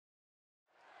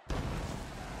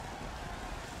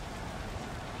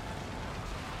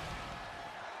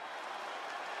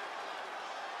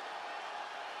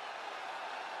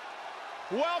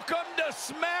Welcome to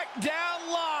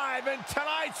SmackDown Live, and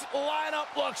tonight's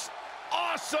lineup looks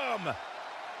awesome.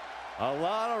 A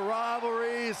lot of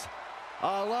rivalries,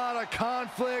 a lot of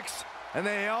conflicts, and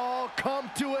they all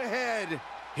come to a head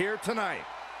here tonight.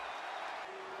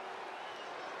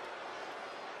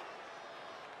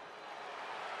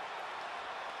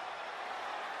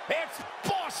 It's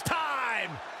boss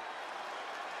time!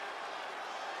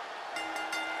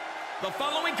 The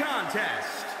following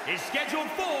contest is scheduled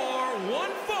for one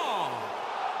fall.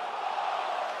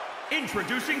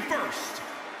 Introducing first,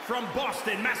 from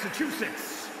Boston,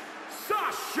 Massachusetts,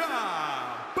 Sasha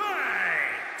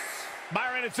Banks.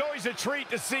 Byron, it's always a treat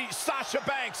to see Sasha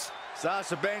Banks.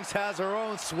 Sasha Banks has her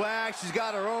own swag, she's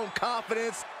got her own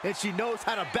confidence, and she knows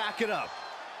how to back it up.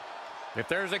 If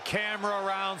there's a camera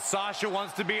around, Sasha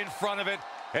wants to be in front of it.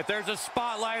 If there's a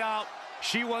spotlight out,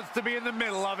 she wants to be in the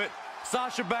middle of it.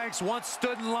 Sasha Banks once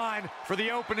stood in line for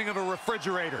the opening of a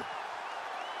refrigerator.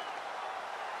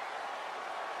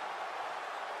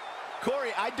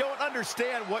 Corey, I don't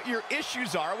understand what your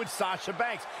issues are with Sasha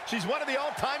Banks. She's one of the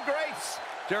all-time greats.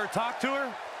 Did you ever talk to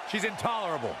her? She's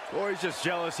intolerable. Corey's just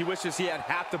jealous. He wishes he had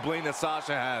half the bling that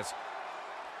Sasha has.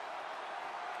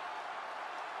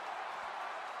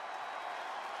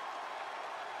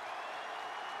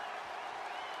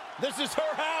 This is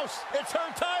her house. It's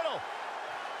her title.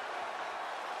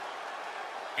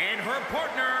 And her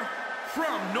partner,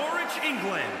 from Norwich,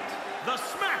 England, the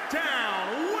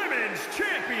SmackDown Women's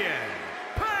Champion,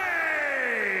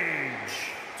 Paige!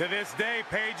 To this day,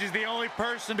 Paige is the only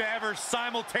person to ever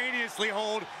simultaneously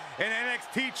hold an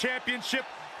NXT championship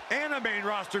and a main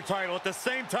roster title at the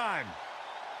same time.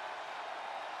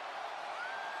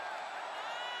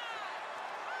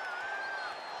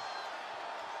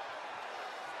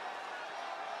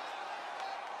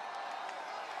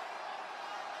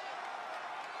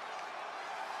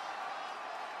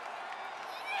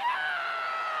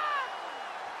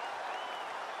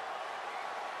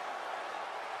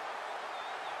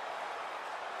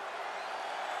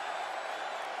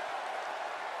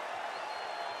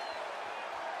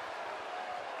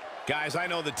 Guys, I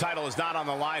know the title is not on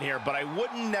the line here, but I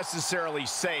wouldn't necessarily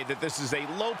say that this is a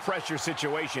low-pressure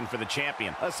situation for the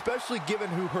champion. Especially given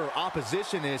who her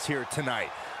opposition is here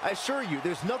tonight. I assure you,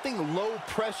 there's nothing low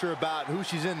pressure about who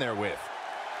she's in there with.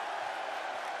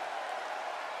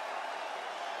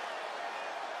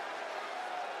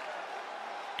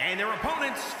 And their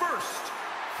opponents first,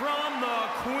 from the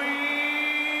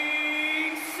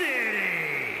Queen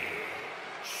City,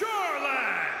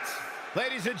 Charlotte!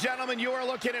 Ladies and gentlemen, you are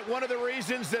looking at one of the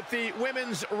reasons that the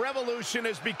women's revolution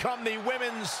has become the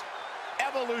women's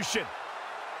evolution.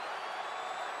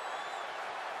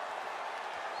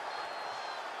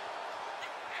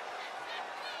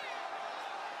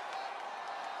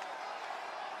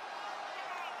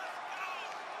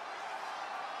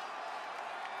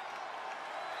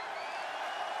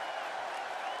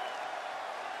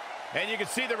 And you can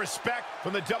see the respect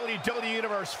from the WWE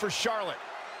Universe for Charlotte.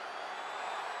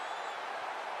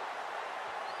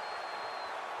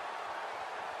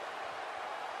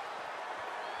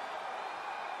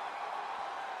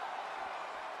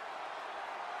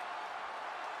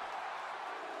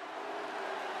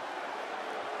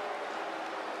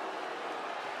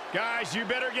 Guys, you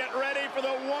better get ready for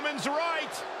the woman's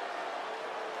right.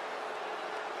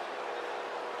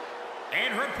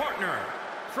 And her partner,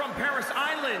 from Paris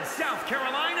Island, South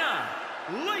Carolina,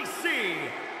 Lacey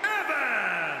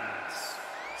Evans.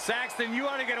 Saxton, you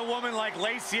ought to get a woman like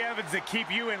Lacey Evans to keep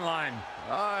you in line.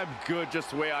 I'm good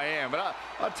just the way I am, but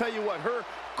I'll tell you what, her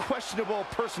questionable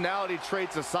personality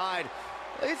traits aside,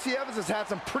 Lacey Evans has had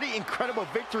some pretty incredible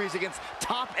victories against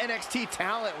top NXT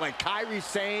talent like Kairi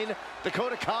Sane,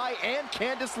 Dakota Kai, and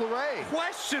Candice LeRae.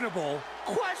 Questionable?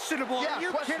 Questionable? Yeah, Are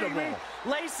you kidding me? questionable.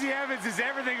 Lacey Evans is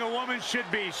everything a woman should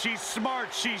be. She's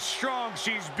smart, she's strong,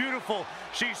 she's beautiful.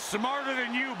 She's smarter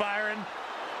than you, Byron.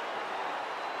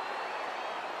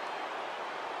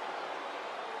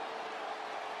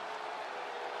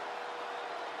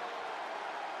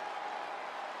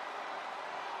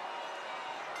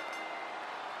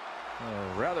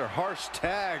 A rather harsh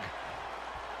tag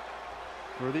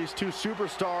for these two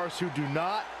superstars who do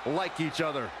not like each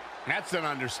other. That's an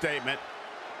understatement.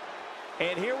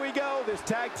 And here we go. This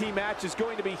tag team match is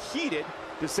going to be heated,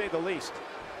 to say the least.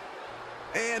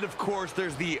 And of course,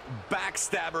 there's the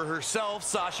backstabber herself,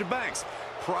 Sasha Banks,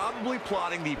 probably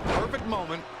plotting the perfect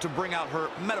moment to bring out her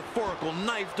metaphorical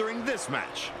knife during this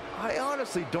match. I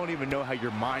honestly don't even know how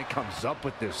your mind comes up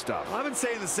with this stuff. I've been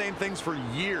saying the same things for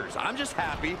years. I'm just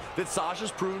happy that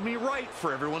Sasha's proven me right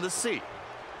for everyone to see.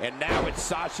 And now it's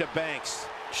Sasha Banks.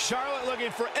 Charlotte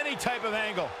looking for any type of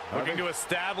angle. Looking to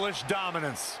establish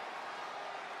dominance.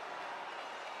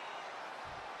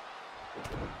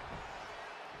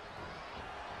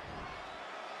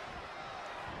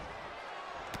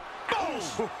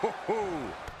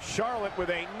 Oh! Charlotte with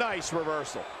a nice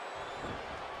reversal.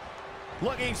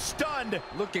 Looking stunned.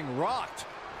 Looking rocked.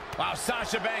 Wow,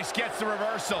 Sasha Banks gets the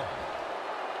reversal.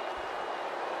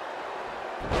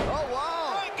 Oh, wow.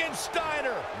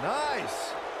 Frankensteiner.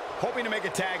 Nice. Hoping to make a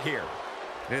tag here.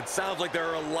 It sounds like there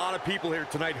are a lot of people here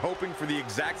tonight hoping for the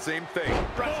exact same thing.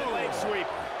 Russian leg sweep.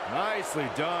 Nicely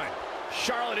done.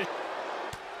 Charlotte is...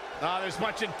 there's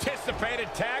much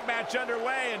anticipated tag match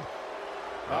underway, and...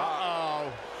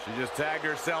 Uh-oh. She just tagged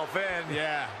herself in.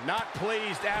 Yeah, not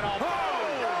pleased at all.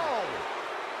 Oh!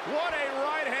 What a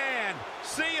right hand.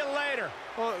 See you later.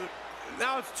 Well,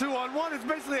 now it's 2-on-1. It's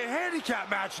basically a handicap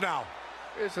match now.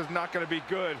 This is not going to be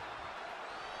good.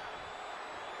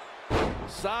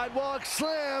 Sidewalk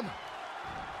slam.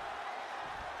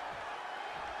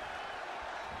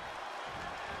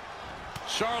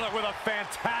 Charlotte with a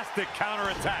fantastic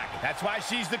counterattack. That's why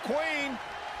she's the queen.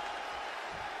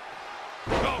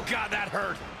 Oh, God, that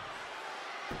hurt.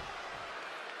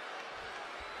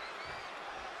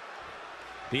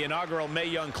 The inaugural Mae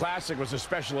Young Classic was a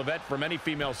special event for many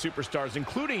female superstars,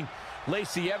 including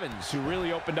Lacey Evans, who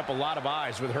really opened up a lot of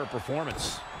eyes with her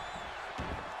performance.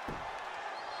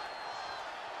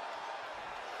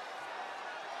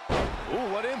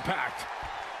 Ooh, what impact.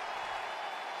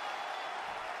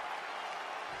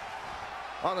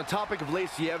 On the topic of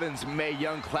Lacey Evans' Mae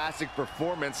Young Classic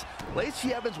performance,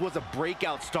 Lacey Evans was a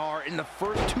breakout star in the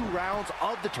first 2 rounds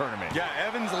of the tournament. Yeah,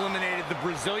 Evans eliminated the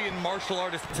Brazilian martial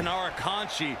artist Tanara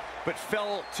Conchi, but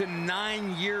fell to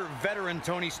 9-year veteran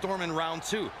Toni Storm in round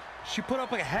 2. She put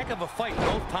up a heck of a fight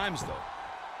both times, though.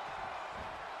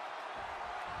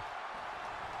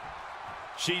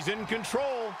 She's in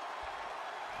control.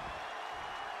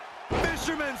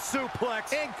 Fisherman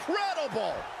suplex.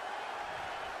 Incredible.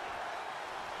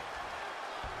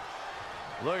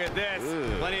 Look at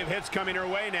this. Plenty of hits coming her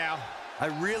way now. I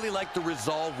really like the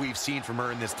resolve we've seen from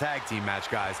her in this tag team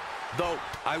match, guys. Though,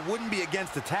 I wouldn't be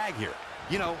against the tag here.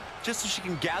 You know, just so she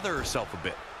can gather herself a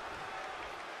bit.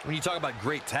 When you talk about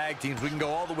great tag teams, we can go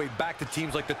all the way back to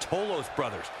teams like the Tolos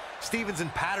brothers, Stevens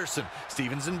and Patterson,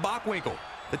 Stevens and Bockwinkel,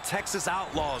 the Texas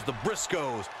Outlaws, the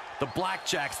Briscoes, the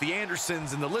Blackjacks, the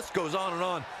Andersons, and the list goes on and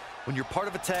on. When you're part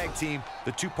of a tag team,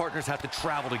 the 2 partners have to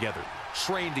travel together,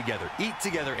 train together, eat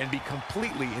together, and be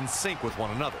completely in sync with one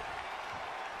another.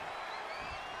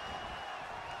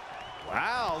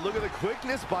 Wow, look at the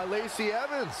quickness by Lacey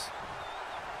Evans.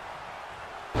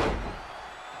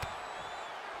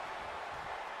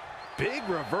 Big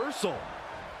reversal.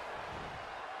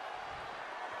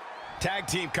 Tag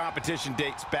team competition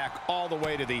dates back all the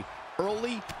way to the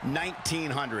early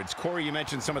 1900s. Corey, you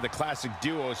mentioned some of the classic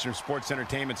duos from sports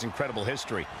entertainment's incredible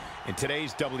history. In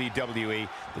today's WWE,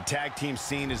 the tag team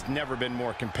scene has never been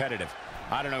more competitive.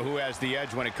 I don't know who has the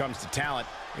edge when it comes to talent,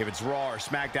 if it's Raw or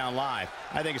SmackDown Live.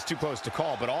 I think it's too close to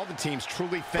call, but all the teams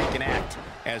truly think and act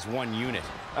as one unit.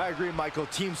 I agree, Michael.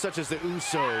 Teams such as the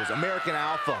Usos, American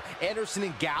Alpha, Anderson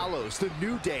and Gallows, The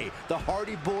New Day, the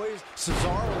Hardy Boys,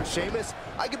 Cesaro and Sheamus.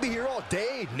 I could be here all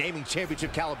day naming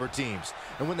championship caliber teams.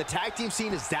 And when the tag team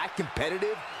scene is that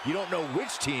competitive, you don't know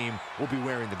which team will be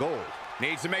wearing the gold.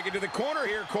 Needs to make it to the corner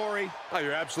here, Corey. Oh,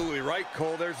 you're absolutely right,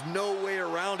 Cole. There's no way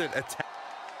around it.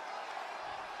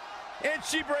 And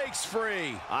she breaks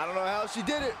free. I don't know how she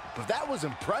did it, but that was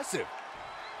impressive.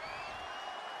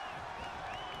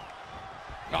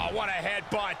 Oh, what a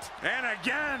headbutt. And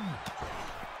again.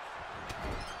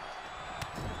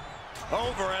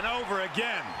 Over and over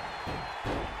again.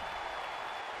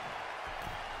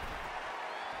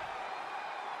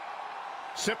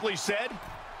 Simply said,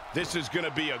 this is going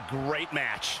to be a great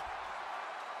match.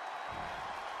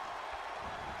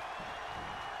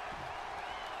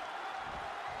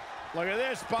 Look at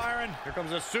this, Byron. Here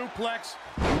comes a suplex.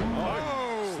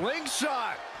 Oh,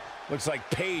 slingshot. Looks like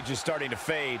Paige is starting to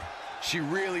fade. She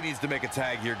really needs to make a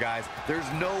tag here, guys. There's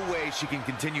no way she can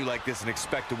continue like this and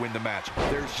expect to win the match.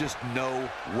 There's just no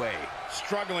way.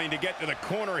 Struggling to get to the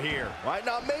corner here. Might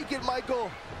not make it, Michael.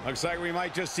 Looks like we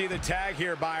might just see the tag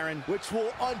here, Byron. Which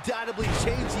will undoubtedly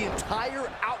change the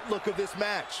entire outlook of this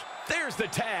match. There's the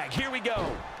tag. Here we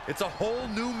go. It's a whole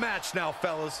new match now,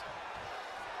 fellas.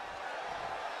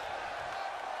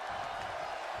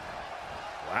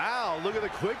 Wow, look at the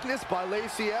quickness by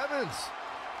Lacey Evans.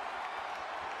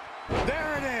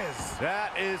 There it is.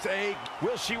 That is a...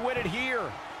 Will she win it here?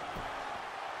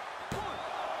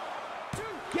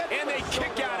 And they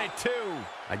kick out at 2.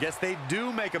 I guess they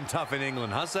do make them tough in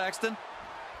England, huh, Saxton?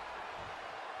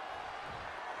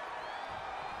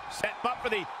 Set up for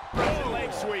the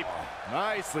leg sweep.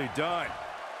 Nicely done.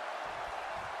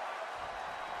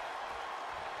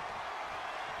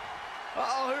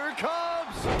 Uh-oh, here it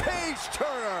comes. Paige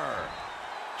Turner.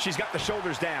 She's got the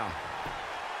shoulders down.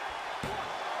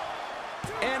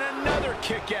 And another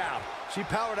kick out. She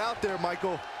powered out there,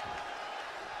 Michael.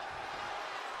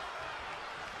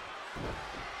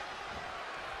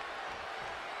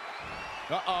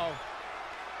 Uh-oh.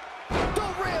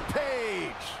 The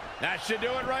Rampage. That should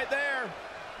do it right there.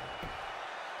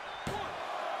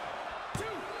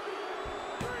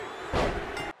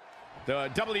 The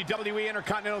WWE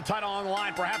Intercontinental title on the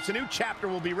line. Perhaps a new chapter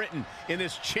will be written in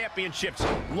this championship's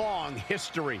long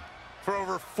history. For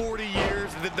over 40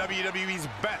 years, the WWE's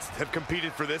best have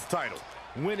competed for this title.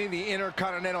 Winning the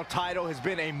Intercontinental title has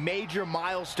been a major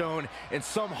milestone in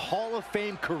some Hall of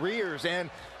Fame careers, and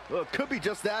could be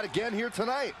just that again here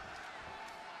tonight.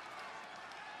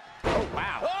 Oh,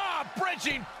 wow. Oh,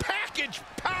 bridging package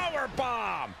power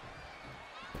bomb.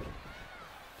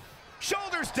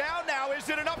 Shoulders down now. Is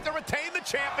it enough to retain the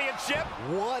championship?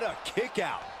 What a kick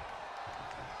out.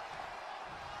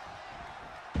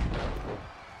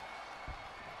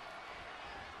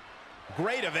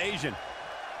 Great evasion.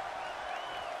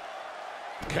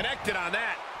 Connected on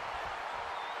that.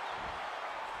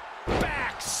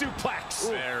 Back suplex.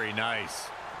 Ooh. Very nice.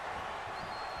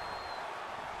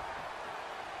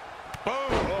 Boom!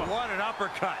 Oh, what an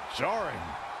uppercut. Jarring.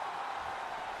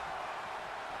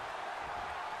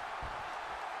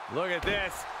 Look at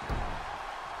this.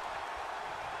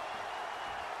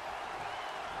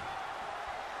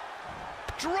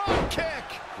 Drop kick.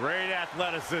 Great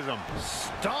athleticism.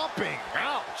 Stomping.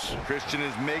 Ouch. Christian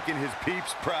is making his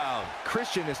peeps proud.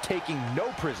 Christian is taking no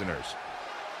prisoners.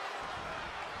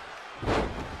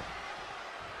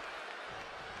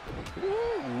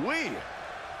 Woo-wee.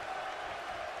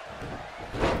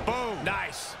 Boom.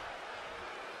 Nice.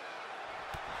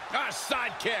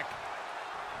 Side kick.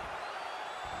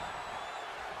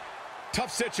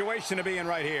 Tough situation to be in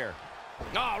right here.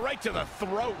 Oh, right to the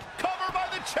throat. Cover by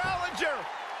the challenger.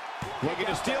 Looking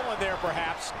to steal one there,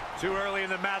 perhaps. Too early in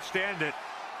the match to end it.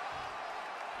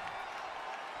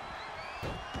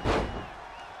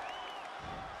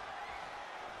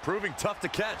 Proving tough to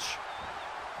catch.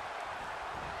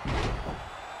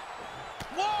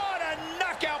 What a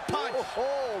knockout punch.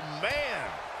 Oh, man.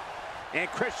 And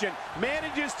Christian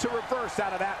manages to reverse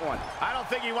out of that one. I don't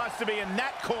think he wants to be in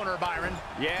that corner, Byron.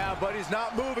 Yeah, but he's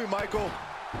not moving, Michael.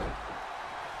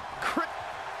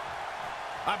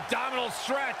 Abdominal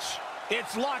stretch.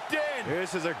 It's locked in.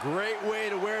 This is a great way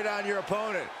to wear down your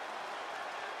opponent.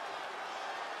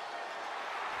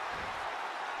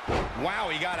 Wow,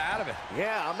 he got out of it.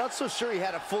 Yeah, I'm not so sure he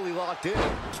had it fully locked in.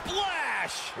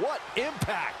 Splash! What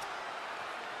impact!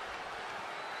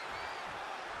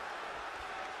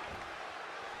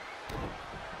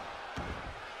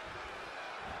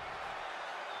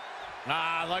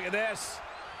 Ah, look at this.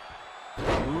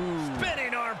 Ooh.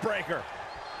 Spinning arm breaker.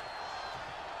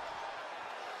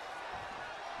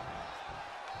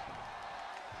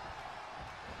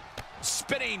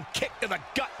 Spinning kick to the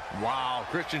gut. Wow,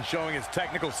 Christian showing his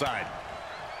technical side.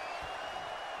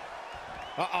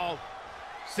 Uh-oh.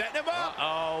 Setting him up.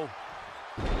 Uh-oh.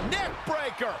 Neck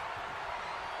breaker.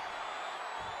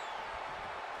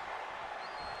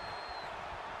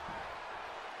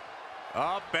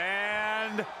 Up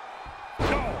and...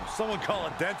 No, someone call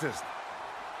a dentist.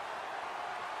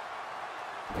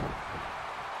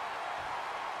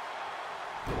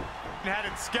 Had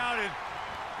it scouted.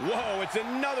 Whoa, it's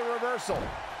another reversal.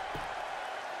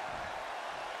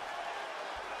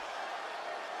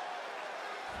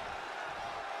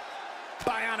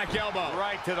 Bionic elbow.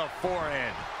 Right to the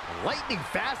forehead. Lightning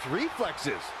fast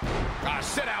reflexes.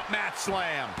 Sit out mat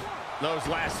slam. Those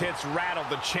last hits rattled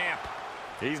the champ.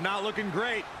 He's not looking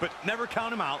great, but never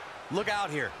count him out. Look out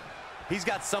here. He's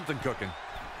got something cooking.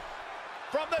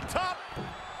 From the top.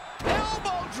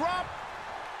 Elbow drop.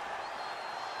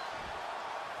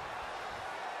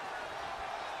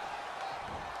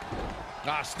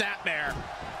 Snapmare.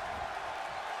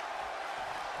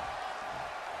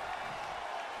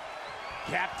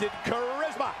 Captain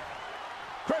Charisma.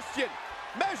 Christian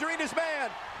measuring his man.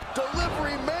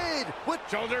 Delivery made with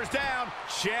Shoulders down.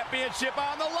 Championship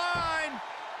on the line.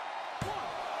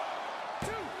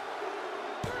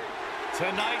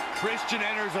 Tonight, Christian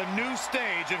enters a new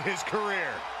stage of his career.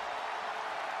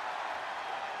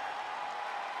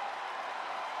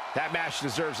 That match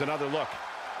deserves another look.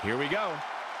 Here we go.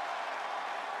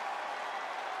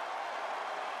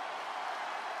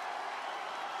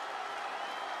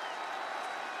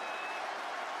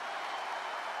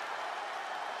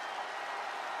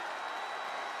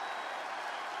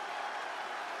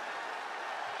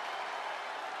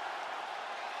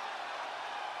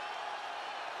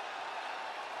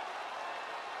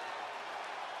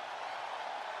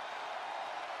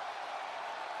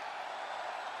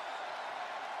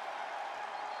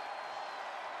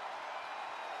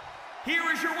 here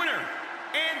is your winner,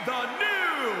 and the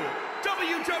new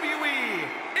WWE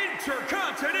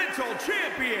Intercontinental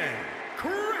Champion,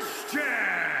 Christian.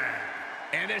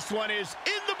 And this one is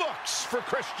in the books for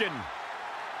Christian.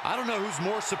 I don't know who's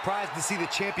more surprised to see the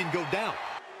champion go down.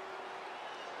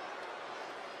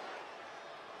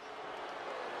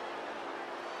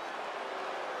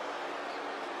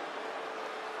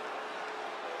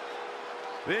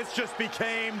 This just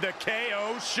became the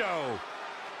KO show.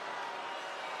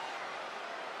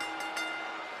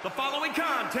 The following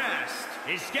contest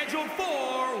is scheduled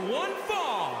for one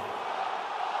fall.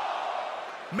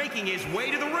 Making his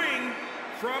way to the ring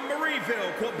from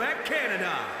Marieville, Quebec,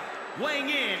 Canada, weighing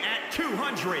in at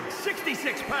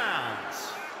 266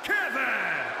 pounds, Kevin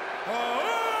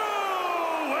Owens!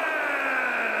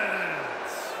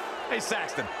 Hey,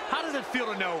 Saxton, how does it feel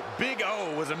to know Big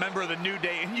O was a member of the New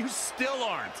Day and you still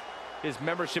aren't? His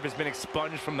membership has been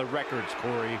expunged from the records,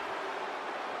 Corey.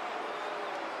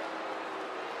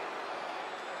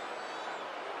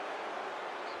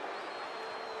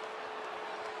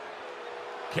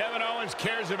 Kevin Owens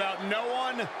cares about no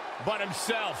one but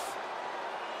himself.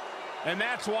 And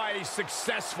that's why he's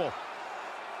successful.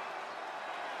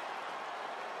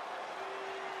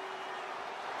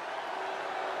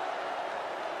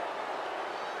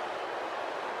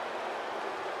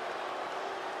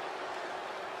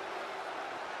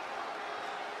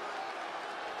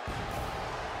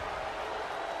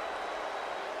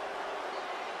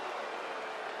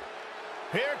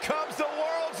 Here comes the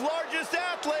world's largest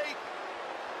athlete.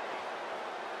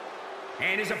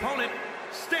 And his opponent,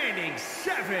 standing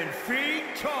 7 feet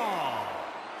tall,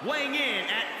 weighing in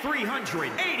at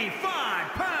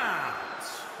 385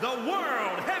 pounds, the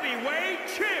World Heavyweight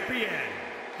Champion,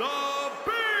 The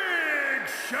Big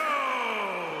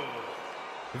Show!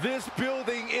 This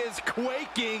building is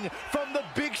quaking from the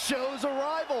Big Show's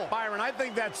arrival. Byron, I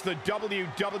think that's the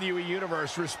WWE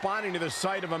Universe responding to the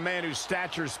sight of a man whose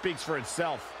stature speaks for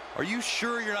itself. Are you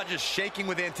sure you're not just shaking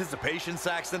with anticipation,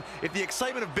 Saxton? If the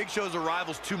excitement of Big Show's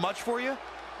arrival's too much for you,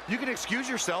 you can excuse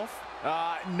yourself.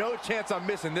 No chance I'm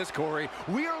missing this, Corey.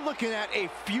 We are looking at a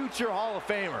future Hall of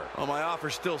Famer. Oh, my offer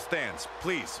still stands.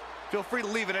 Please, feel free to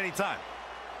leave at any time.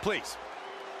 Please.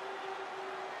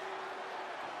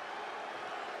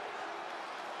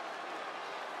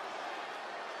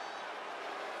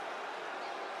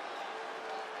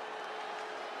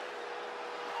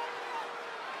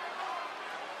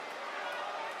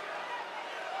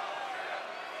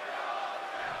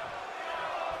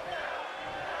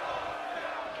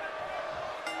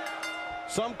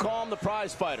 Some call him the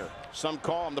prize fighter. Some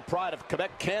call him the pride of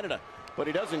Quebec, Canada. But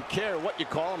he doesn't care what you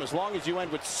call him as long as you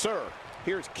end with sir.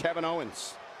 Here's Kevin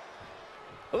Owens.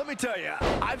 Let me tell you,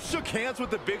 I've shook hands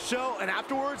with the Big Show, and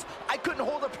afterwards, I couldn't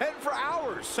hold a pen for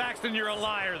hours. Saxton, you're a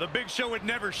liar. The Big Show would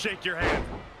never shake your hand.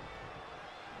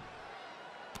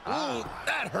 Ooh,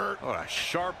 that hurt. Oh, a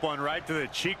sharp one right to the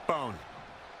cheekbone.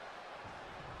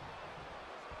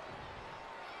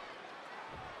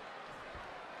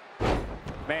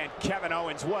 Man, Kevin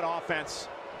Owens, what offense.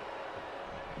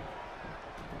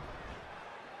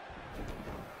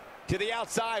 To the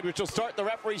outside, which will start the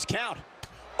referee's count.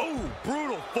 Oh,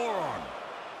 brutal forearm.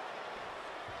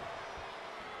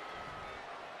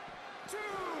 2,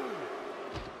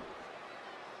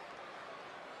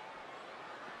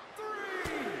 3.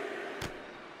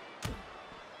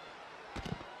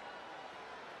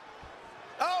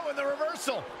 Oh, and the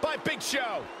reversal by Big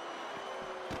Show.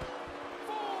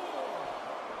 4,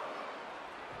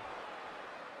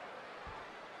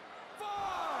 5.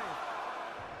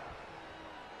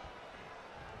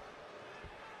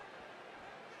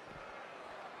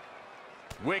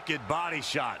 Wicked body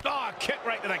shot. Oh, kick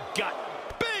right to the gut.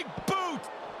 Big boot.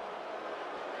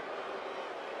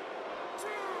 2,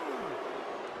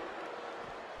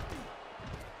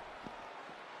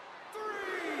 3,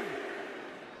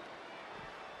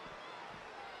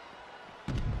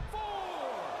 4,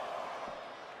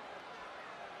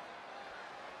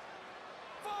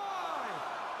 5,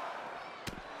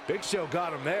 Big Show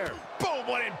got him there. Boom,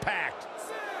 what impact.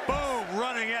 6, Boom,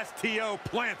 running STO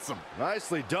plants him.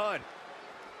 Nicely done.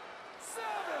 7.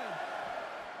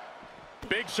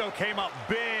 Big Show came up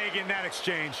big in that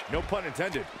exchange. No pun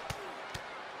intended.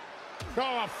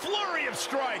 Oh, a flurry of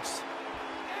strikes.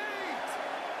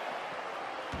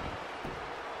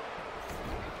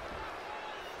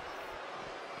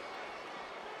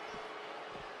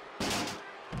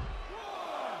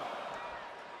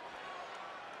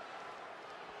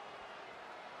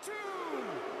 2,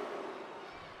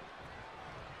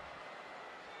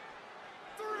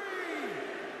 3,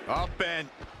 Up and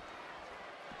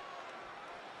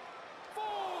 4.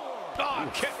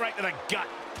 oh, kick right to the gut.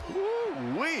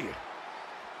 Woo-wee.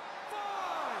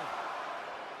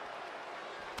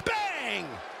 Bang!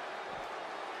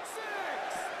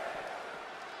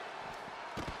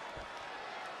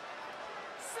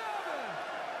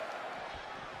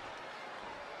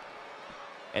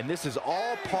 And this is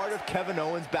all part of Kevin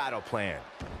Owens' battle plan.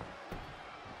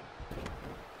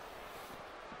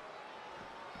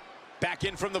 Back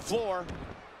in from the floor.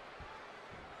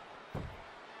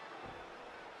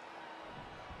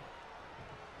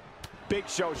 Big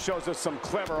Show shows us some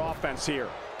clever offense here.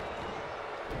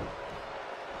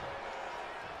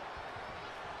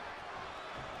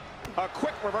 A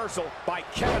quick reversal by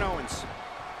Kevin Owens.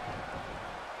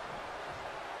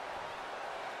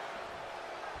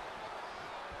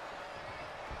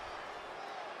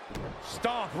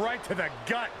 Stomp right to the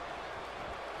gut.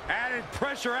 Added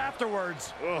pressure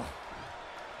afterwards. Ugh.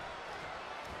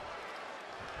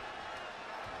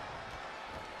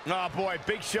 Oh, boy,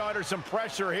 Big Show under some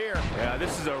pressure here. Yeah,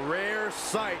 this is a rare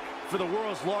sight for the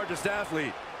world's largest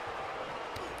athlete.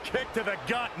 Kick to the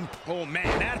gut. Oh,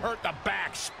 man, that hurt the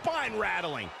back. Spine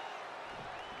rattling.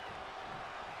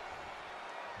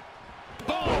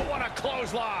 Oh, what a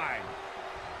clothesline.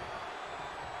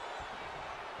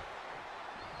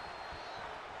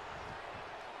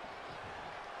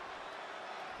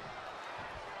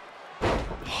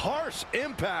 Harsh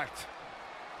impact.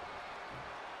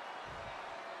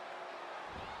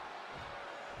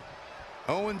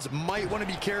 Owens might want to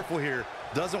be careful here.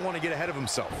 Doesn't want to get ahead of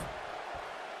himself.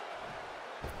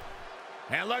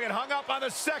 And look, it hung up on the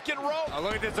second rope. Oh,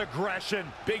 look at this aggression.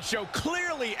 Big Show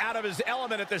clearly out of his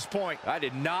element at this point. I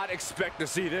did not expect to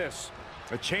see this.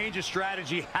 A change of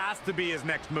strategy has to be his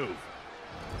next move.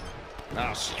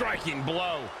 A striking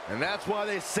blow. And that's why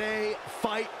they say,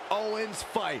 fight Owens,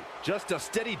 fight. Just a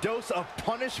steady dose of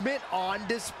punishment on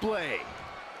display.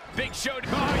 Big Show,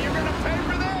 oh, you're gonna pay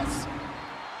for this.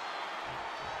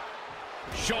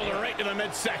 Shoulder right to the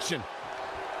midsection.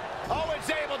 Owens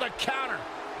able to counter.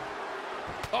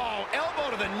 Oh,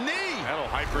 elbow to the knee. That'll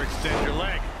hyperextend your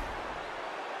leg.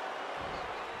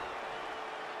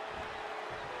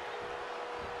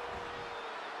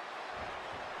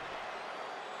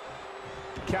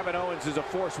 Kevin Owens is a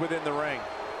force within the ring.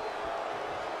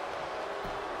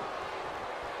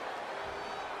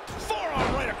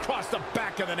 Forearm right across the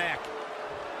back of the neck.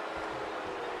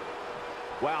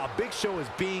 Wow, Big Show is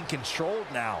being controlled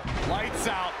now. Lights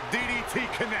out.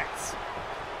 DDT connects.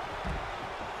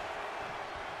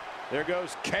 There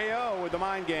goes KO with the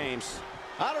mind games.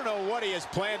 I don't know what he has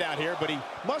planned out here, but he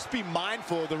must be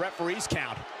mindful of the referee's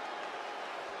count.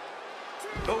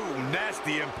 Oh,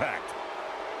 nasty impact.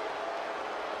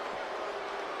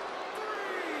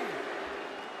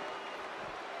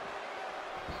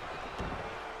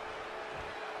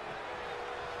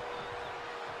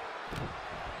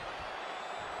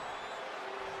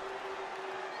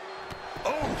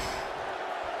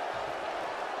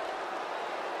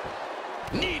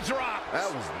 Knee drop. That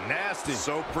was nasty.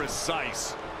 So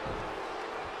precise.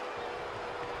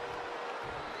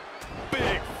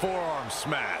 Big forearm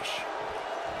smash.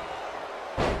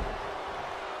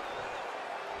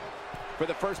 For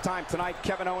the first time tonight,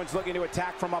 Kevin Owens looking to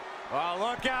attack from up. Oh,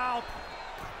 look out.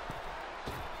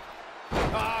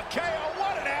 KO,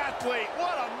 what an athlete.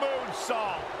 What a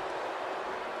moonsault.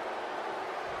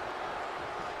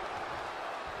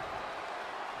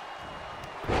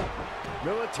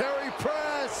 Military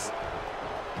press.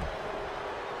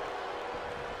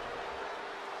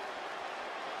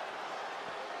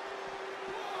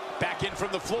 Back in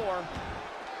from the floor.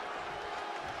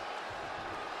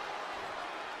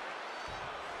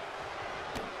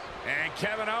 And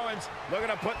Kevin Owens looking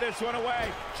to put this one away.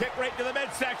 Kick right to the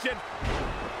midsection.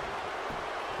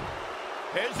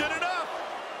 Is it enough?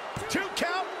 2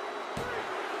 count.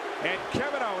 And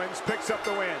Kevin Owens picks up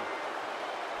the win.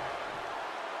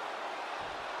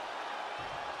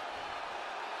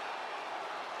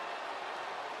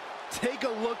 Take a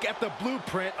look at the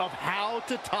blueprint of how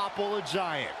to topple a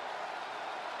giant.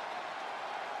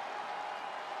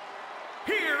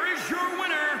 Here is your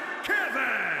winner,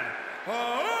 Kevin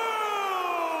Owens!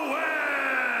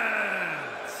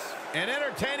 An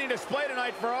entertaining display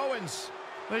tonight for Owens.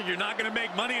 Well, you're not going to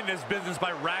make money in this business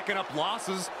by racking up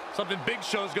losses. Something Big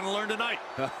Show's going to learn tonight.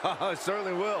 I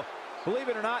certainly will. Believe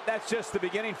it or not, that's just the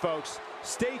beginning, folks.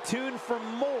 Stay tuned for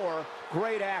more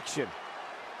great action.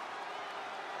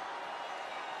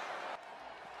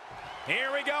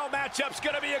 Here we go. Matchup's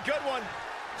going to be a good one.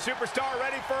 Superstar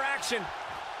ready for action.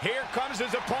 Here comes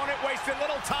his opponent, wasting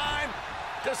little time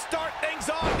to start things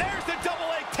off. There's the double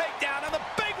leg takedown and the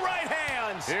big right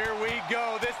hands. Here we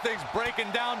go. This thing's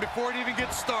breaking down before it even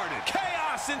gets started.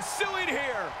 Chaos ensuing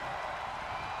here.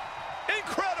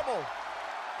 incredible.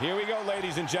 Here we go,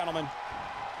 ladies and gentlemen.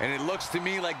 And it looks to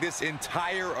me like this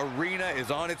entire arena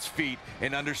is on its feet,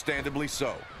 and understandably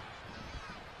so.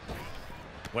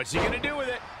 What's he going to do with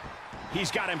it?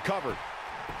 He's got him covered.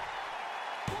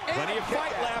 Plenty of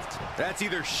fight left. That's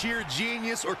either sheer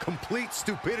genius or complete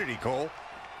stupidity, Cole.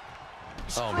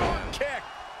 Strong kick.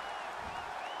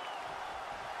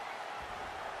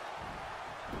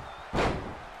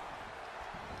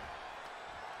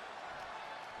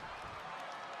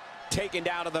 Taken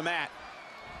down to the mat.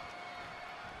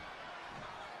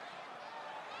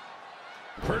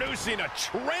 Producing a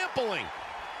trampling.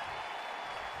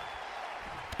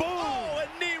 Boom! Oh,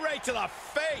 a knee right to the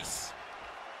face.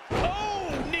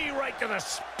 Oh, knee right to the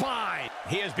spine.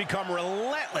 He has become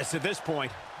relentless at this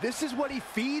point. This is what he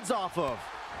feeds off of.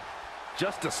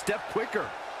 Just a step quicker.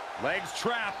 Legs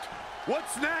trapped.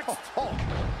 What's next? Oh,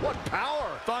 what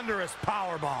power. Thunderous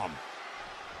powerbomb.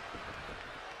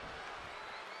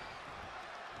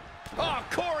 Oh,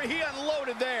 Corey, he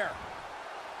unloaded there.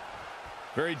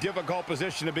 Very difficult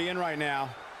position to be in right now.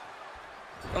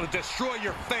 It'll destroy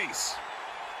your face.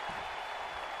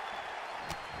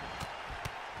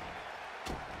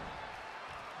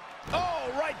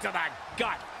 Oh, right to the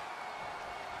gut.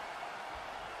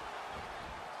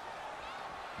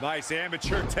 Nice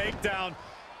amateur takedown.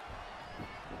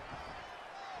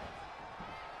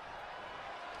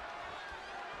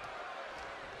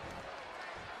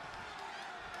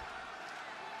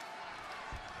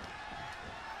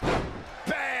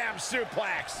 Bam,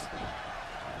 suplex.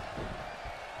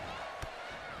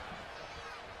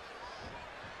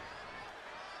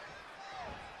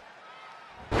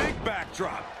 Big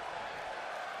backdrop.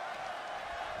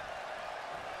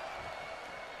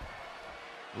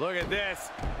 Look at this.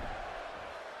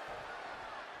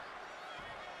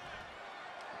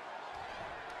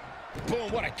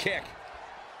 Boom, what a kick.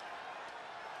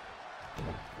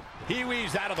 He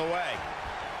weaves out of the way.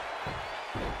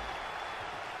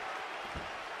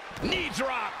 Knee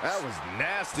drop. That was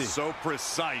nasty. So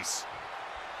precise.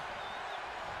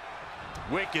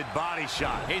 Wicked body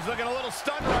shot. He's looking a little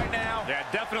stunned right now. Yeah,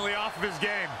 definitely off of his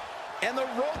game. And the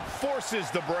rope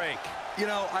forces the break. You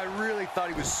know, I really thought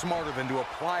he was smarter than to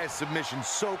apply a submission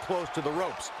so close to the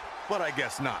ropes, but I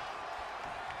guess not.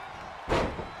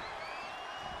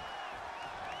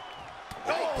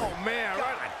 Oh, man,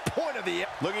 right at the point of the...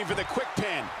 Looking for the quick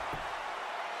pin.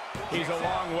 He's a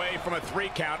long way from a 3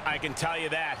 count, I can tell you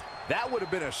that. That would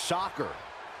have been a shocker.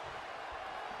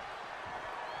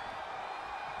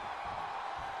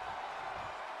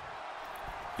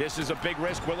 This is a big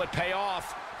risk. Will it pay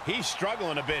off? He's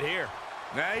struggling a bit here.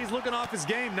 Nah, he's looking off his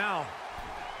game now.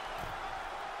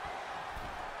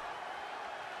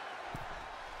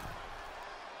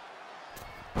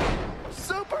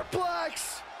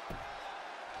 Superplex!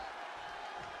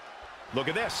 Look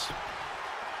at this.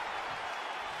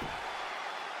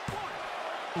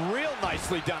 Real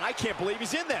nicely done. I can't believe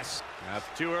he's in this. That's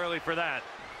too early for that.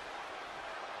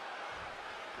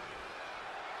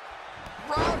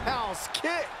 Roundhouse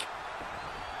kick!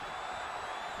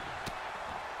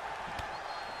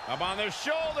 Up on their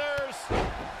shoulders.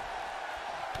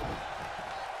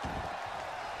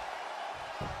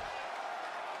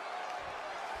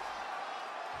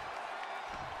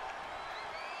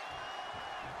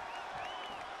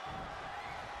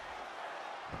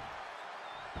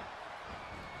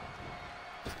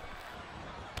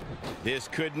 This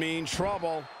could mean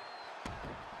trouble.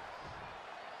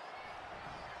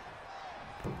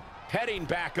 Heading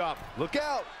back up. Look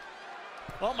out!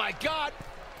 Oh, my God.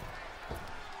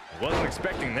 Wasn't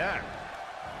expecting that.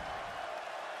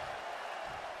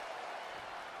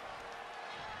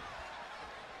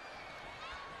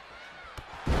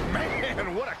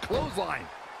 Man, what a clothesline!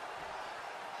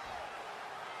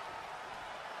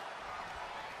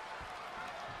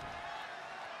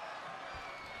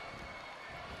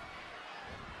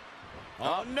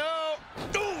 Oh, no.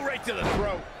 Ooh, right to the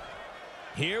throat.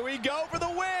 Here we go for the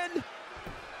win.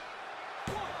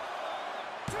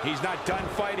 He's not done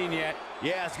fighting yet.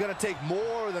 Yeah, it's going to take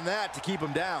more than that to keep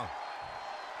him down.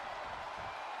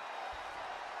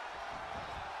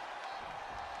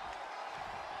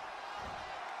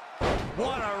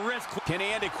 What a risk. Can he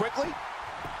end it quickly?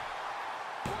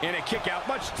 And a kick out,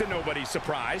 much to nobody's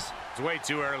surprise. It's way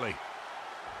too early.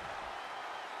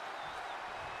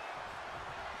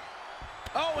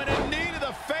 Oh, and a knee to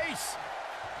the face.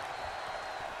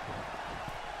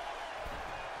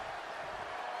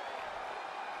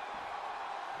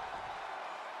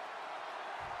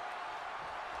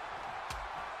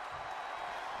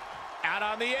 Out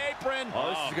on the apron. Oh,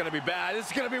 this is going to be bad. This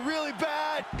is going to be really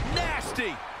bad.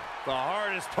 Nasty. The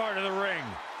hardest part of the ring.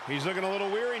 He's looking a little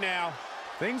weary now.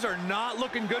 Things are not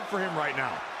looking good for him right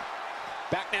now.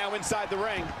 Back now inside the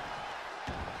ring.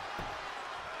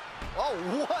 Oh,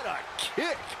 what a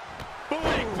kick.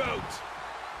 Big boot.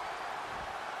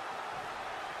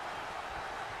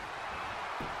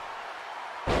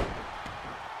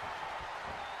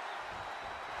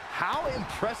 How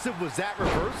impressive was that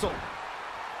reversal?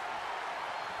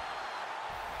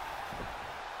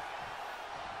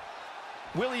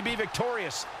 Will he be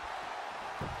victorious?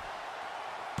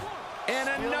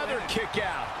 And another kick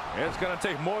out. It's going to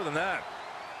take more than that.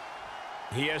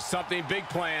 He has something big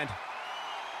planned.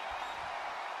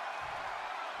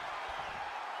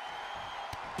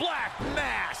 Black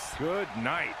mass. Good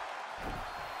night.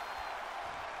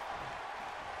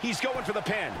 He's going for the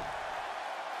pin.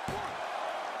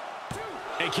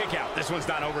 A kick out. This one's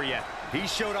not over yet. He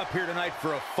showed up here tonight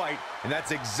for a fight, and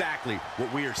that's exactly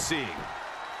what we are seeing.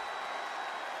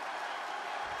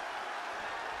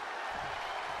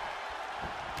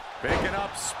 Picking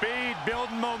up speed,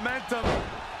 building momentum,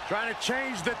 trying to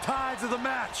change the tides of the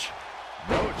match.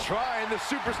 No trying. The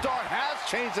superstar has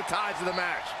changed the tides of the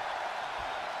match.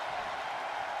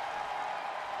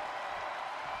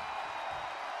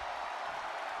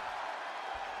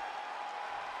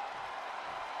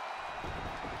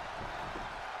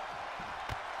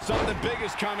 Something big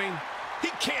is coming. He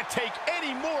can't take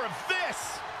any more of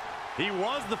this. He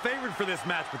was the favorite for this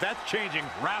match, but that's changing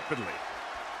rapidly.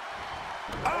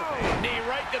 Oh, knee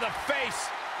right to the face.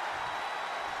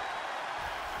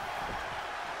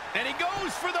 And he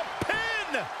goes for the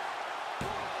pin.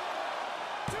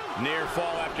 Near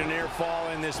fall after near fall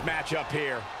in this matchup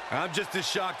here. I'm just as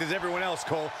shocked as everyone else,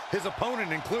 Cole, his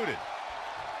opponent included.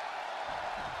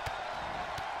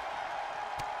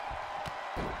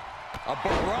 A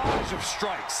barrage of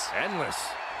strikes. Endless.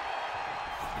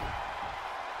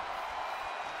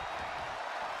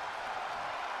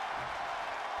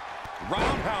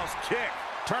 Roundhouse kick,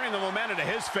 turning the momentum to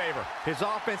his favor. His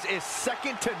offense is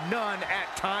second to none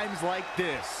at times like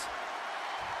this.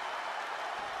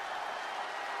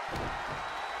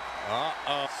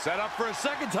 Uh-oh. Set up for a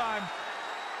second time.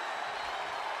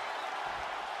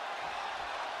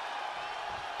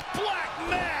 Black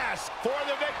mass for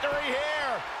the victory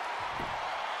here.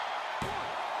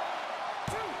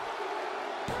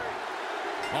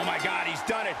 Oh my God, he's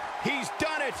done it. He's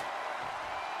done it.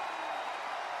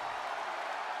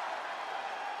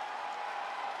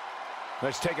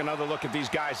 Let's take another look at these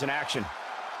guys in action.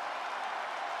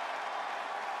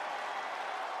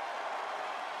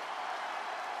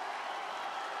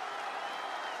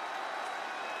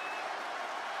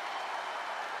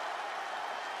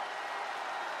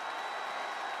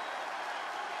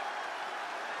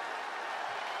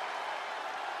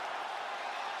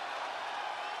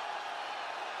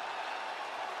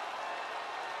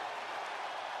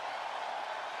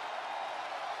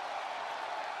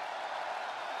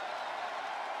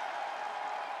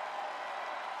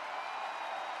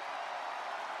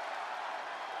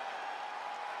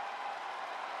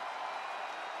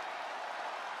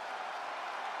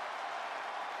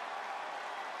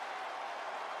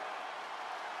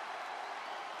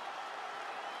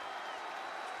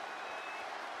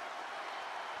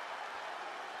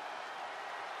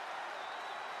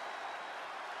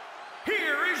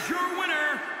 Here is your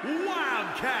winner,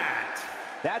 Wildcat.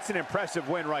 That's an impressive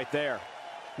win right there.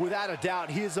 Without a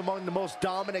doubt, he is among the most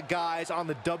dominant guys on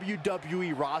the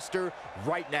WWE roster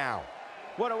right now.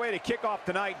 What a way to kick off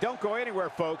tonight. Don't go anywhere,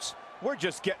 folks. We're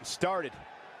just getting started.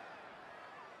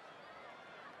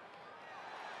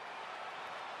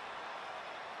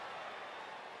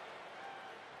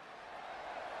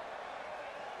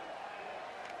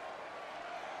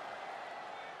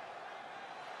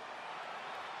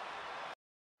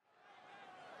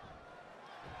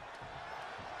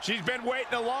 She's been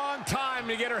waiting a long time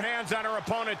to get her hands on her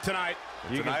opponent tonight.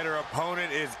 Tonight her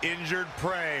opponent is injured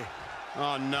prey.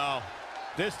 Oh no,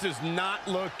 this does not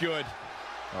look good.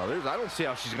 Oh, I don't see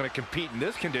how she's going to compete in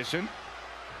this condition.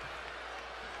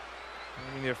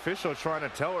 I mean, the official trying to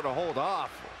tell her to hold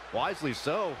off. Wisely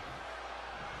so.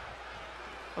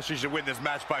 Well, she should win this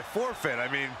match by forfeit.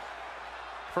 I mean,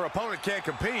 if her opponent can't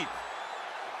compete.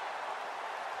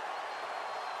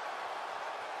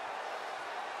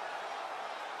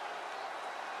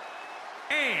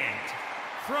 And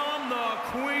from the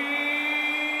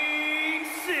Queen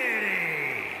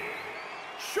City,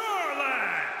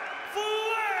 Charlotte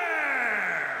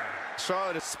Flair.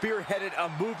 Charlotte has spearheaded a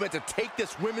movement to take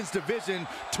this women's division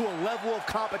to a level of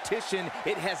competition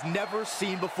it has never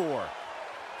seen before.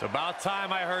 It's about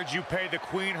time I heard you pay the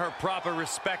Queen her proper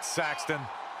respect, Saxton.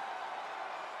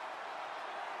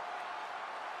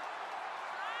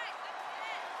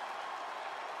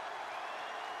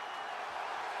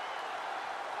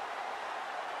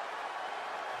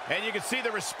 And you can see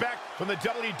the respect from the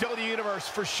WWE Universe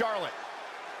for Charlotte.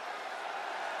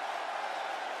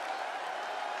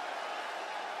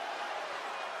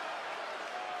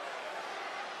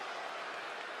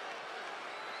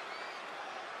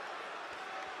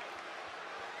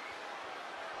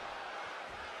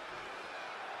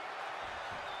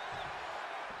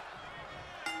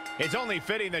 It's only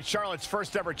fitting that Charlotte's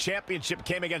first ever championship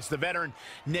came against the veteran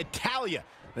Natalya.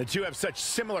 The two have such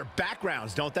similar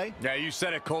backgrounds, don't they? Yeah, you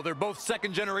said it, Cole. They're both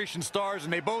second-generation stars,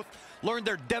 and they both learned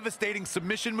their devastating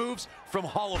submission moves from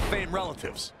Hall of Fame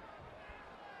relatives.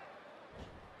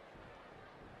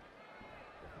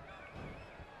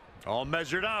 All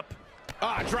measured up.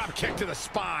 Ah, drop kick to the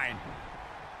spine.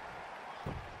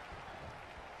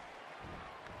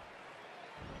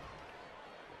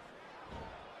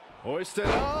 Hoisted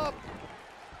up.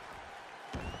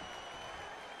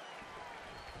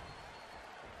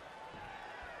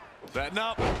 Setting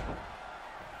up.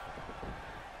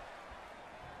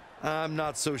 I'm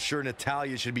not so sure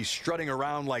Natalya should be strutting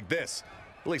around like this.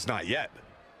 At least not yet.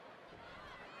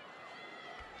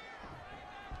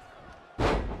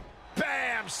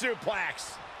 Bam!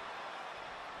 Suplex.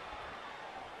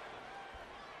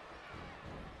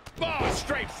 Oh,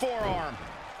 straight forearm.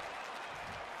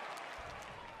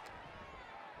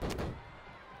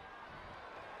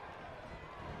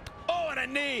 Oh, and a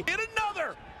knee. And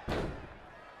another.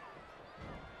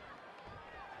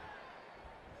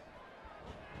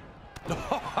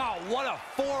 Oh, what a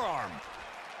forearm.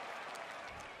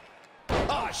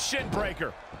 Oh, shin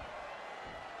breaker.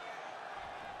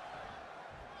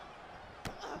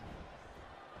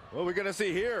 What are we going to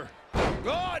see here?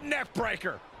 Oh, neck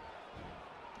breaker.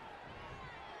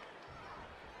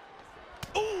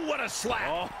 Ooh, what a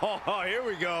slap. Oh, here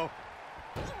we go.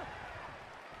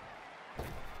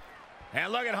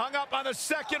 And look, it hung up on the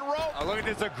second rope. Oh, look at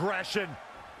this aggression.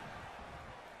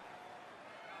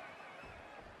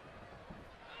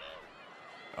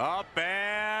 Up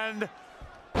and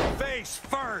face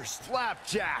first.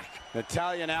 Flapjack.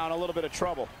 Natalya now in a little bit of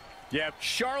trouble. Yep,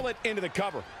 Charlotte into the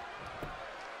cover.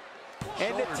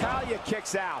 And Natalya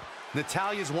kicks out.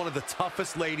 Natalya's one of the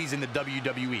toughest ladies in the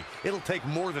WWE. It'll take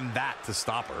more than that to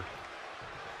stop her.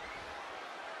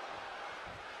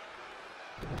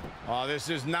 Oh, this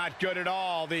is not good at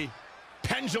all. The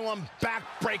pendulum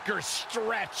backbreaker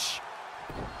stretch.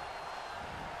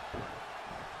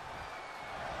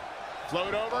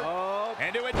 Float over.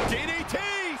 Into a DDT.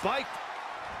 Fight.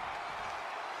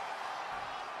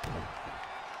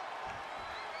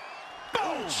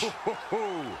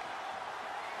 Boom.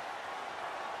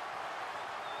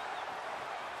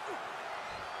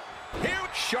 Here,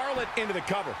 Charlotte into the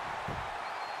cover.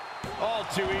 All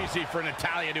too easy for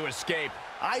Natalya to escape.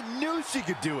 I knew she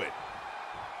could do it.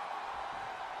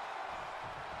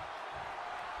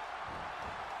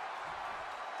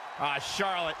 Ah,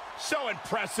 Charlotte, so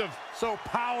impressive. So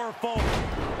powerful.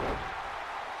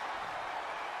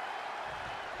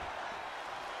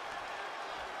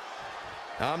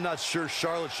 I'm not sure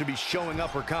Charlotte should be showing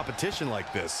up her competition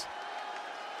like this.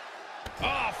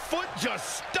 Ah, foot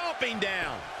just stomping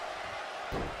down.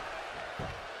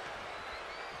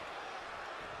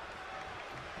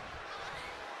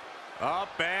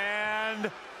 Up and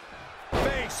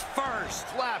face first.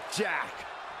 Flapjack.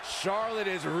 Charlotte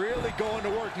is really going to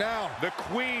work now. The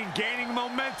Queen gaining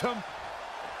momentum.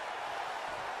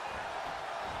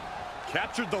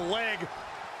 Captured the leg.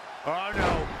 Oh,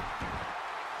 no.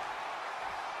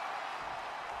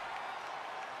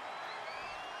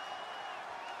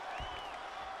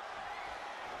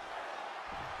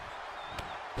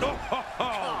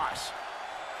 Gosh.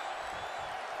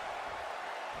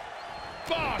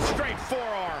 Oh, straight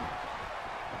forearm.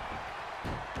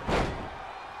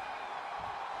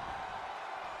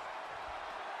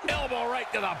 Elbow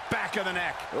right to the back of the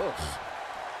neck. Oof.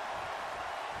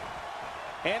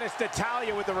 And it's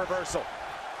Natalya with the reversal.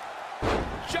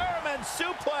 German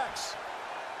suplex.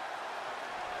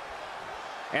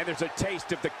 And there's a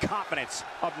taste of the confidence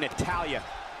of Natalya.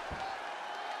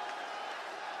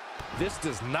 This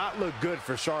does not look good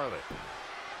for Charlotte.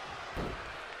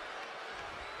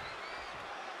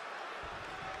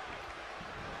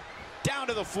 Down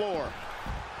to the floor.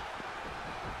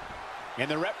 And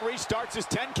the referee starts his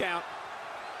 10 count.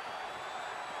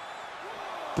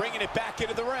 Bringing it back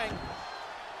into the ring.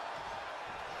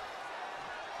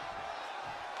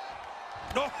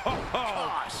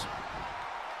 Gosh.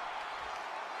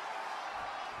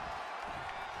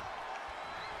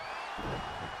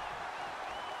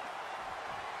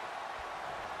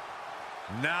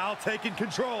 Now taking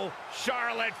control.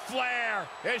 Charlotte Flair.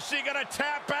 Is she going to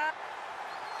tap back?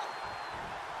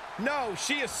 No,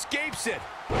 she escapes it.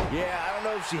 Yeah, I don't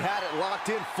know if she had it locked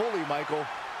in fully, Michael.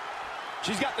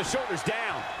 She's got the shoulders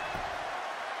down.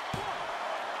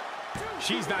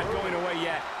 She's not going away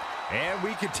yet. And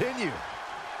we continue.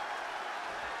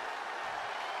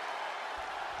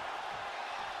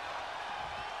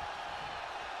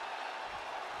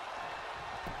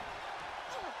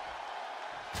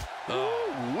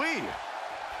 Ooh-wee.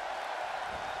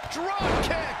 Drop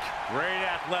kick. Great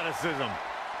athleticism.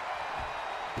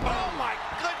 Oh, my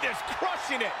goodness,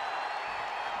 crushing it.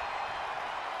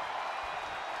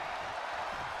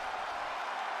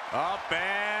 Up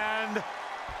and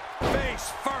face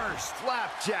first.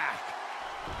 Flapjack.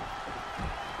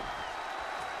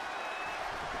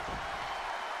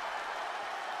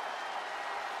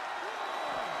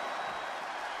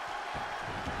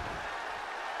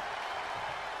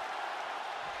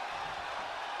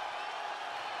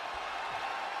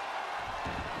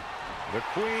 The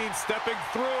Queen stepping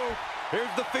through. Here's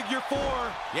the figure 4.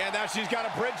 Yeah, now she's got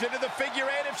a bridge into the figure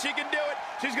 8 if she can do it.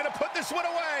 She's going to put this one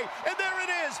away. And there it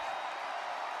is.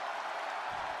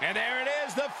 And there it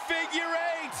is, the figure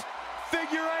 8.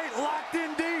 Figure 8 locked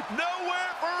in deep.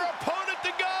 Nowhere for her opponent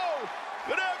to go.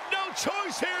 Gonna have no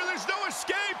choice here. There's no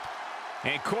escape.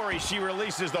 And Corey, she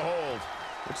releases the hold.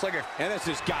 Looks like and this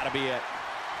has got to be it.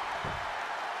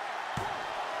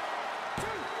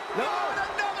 No, and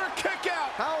another kick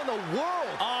out. How in the world?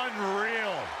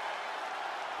 Unreal.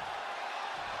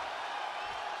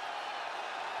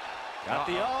 Got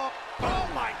the oh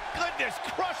my goodness,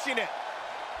 crushing it.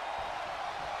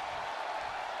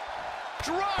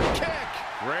 Drop kick.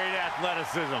 Great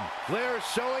athleticism. Flair is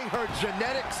showing her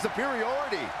genetic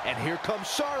superiority. And here comes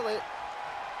Charlotte.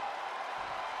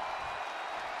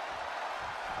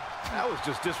 That was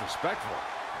just disrespectful.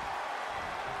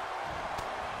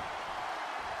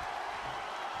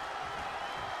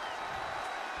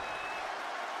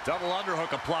 Double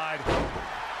underhook applied.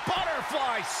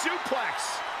 Butterfly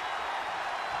suplex.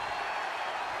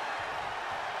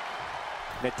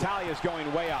 Natalya's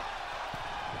going way up.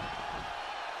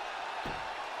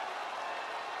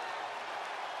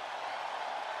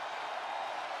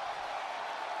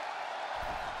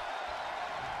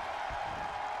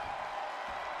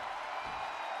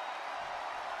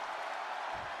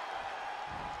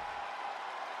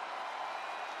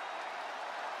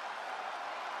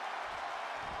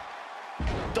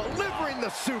 Delivering the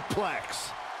suplex.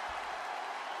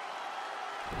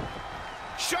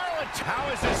 Charlotte, how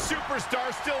is this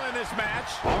superstar still in this match?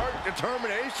 Hard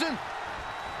determination.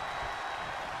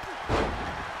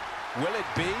 Will it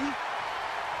be?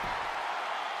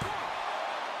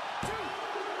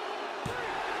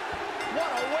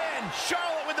 What a win!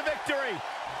 Charlotte with the victory.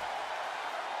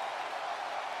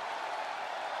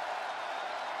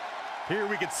 Here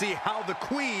we can see how the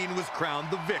Queen was crowned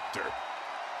the victor.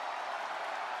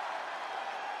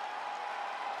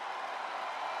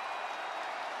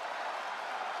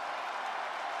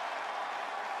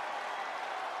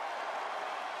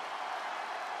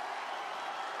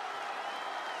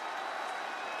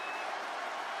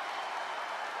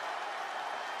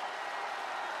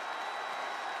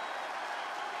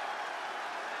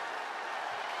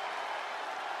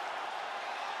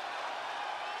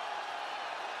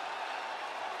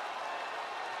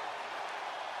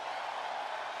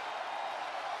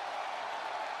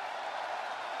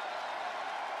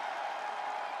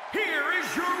 Here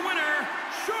is your winner,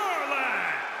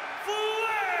 Charlotte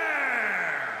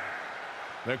Flair.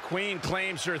 The Queen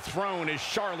claims her throne as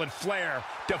Charlotte Flair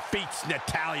defeats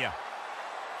Natalya.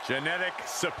 Genetic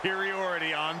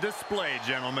superiority on display,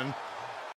 gentlemen.